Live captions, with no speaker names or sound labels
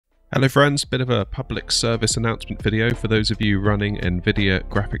Hello friends, bit of a public service announcement video for those of you running Nvidia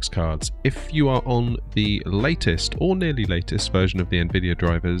graphics cards. If you are on the latest or nearly latest version of the Nvidia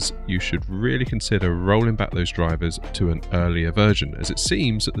drivers, you should really consider rolling back those drivers to an earlier version, as it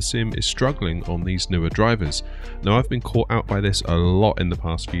seems that the sim is struggling on these newer drivers. Now I've been caught out by this a lot in the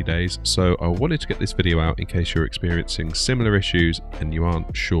past few days, so I wanted to get this video out in case you're experiencing similar issues and you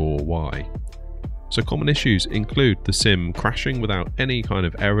aren't sure why. So common issues include the sim crashing without any kind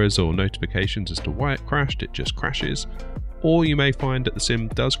of errors or notifications as to why it crashed, it just crashes. Or you may find that the sim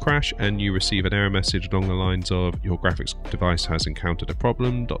does crash and you receive an error message along the lines of your graphics device has encountered a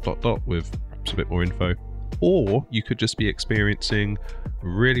problem, ... with perhaps a bit more info. Or you could just be experiencing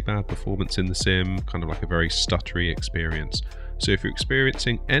really bad performance in the sim, kind of like a very stuttery experience. So if you're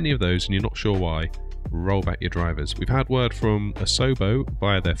experiencing any of those and you're not sure why, roll back your drivers. We've had word from Asobo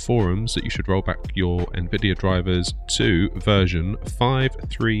via their forums that you should roll back your Nvidia drivers to version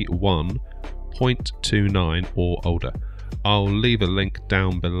 531.29 or older. I'll leave a link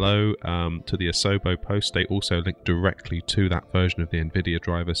down below to the Asobo post. They also link directly to that version of the Nvidia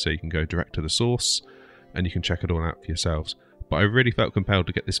driver, so you can go direct to the source and you can check it all out for yourselves. But I really felt compelled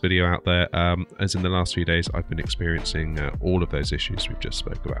to get this video out there, as in the last few days I've been experiencing all of those issues we've just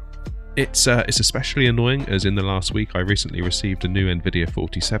spoke about. It's especially annoying as in the last week I recently received a new Nvidia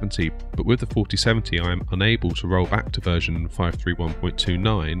 4070, but with the 4070 I'm unable to roll back to version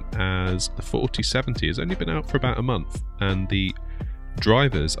 531.29 as the 4070 has only been out for about a month and the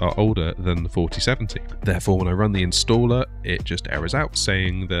drivers are older than the 4070. Therefore when I run the installer it just errors out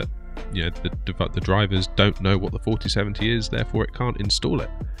saying that the drivers don't know what the 4070 is, therefore it can't install it.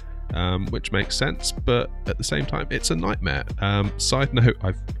 Which makes sense, but at the same time it's a nightmare. Side note,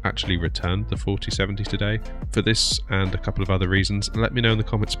 I've actually returned the 4070 today for this and a couple of other reasons. Let me know in the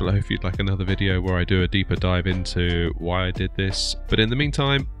comments below if you'd like another video where I do a deeper dive into why I did this. But in the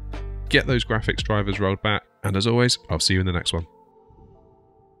meantime, get those graphics drivers rolled back, and as always, I'll see you in the next one.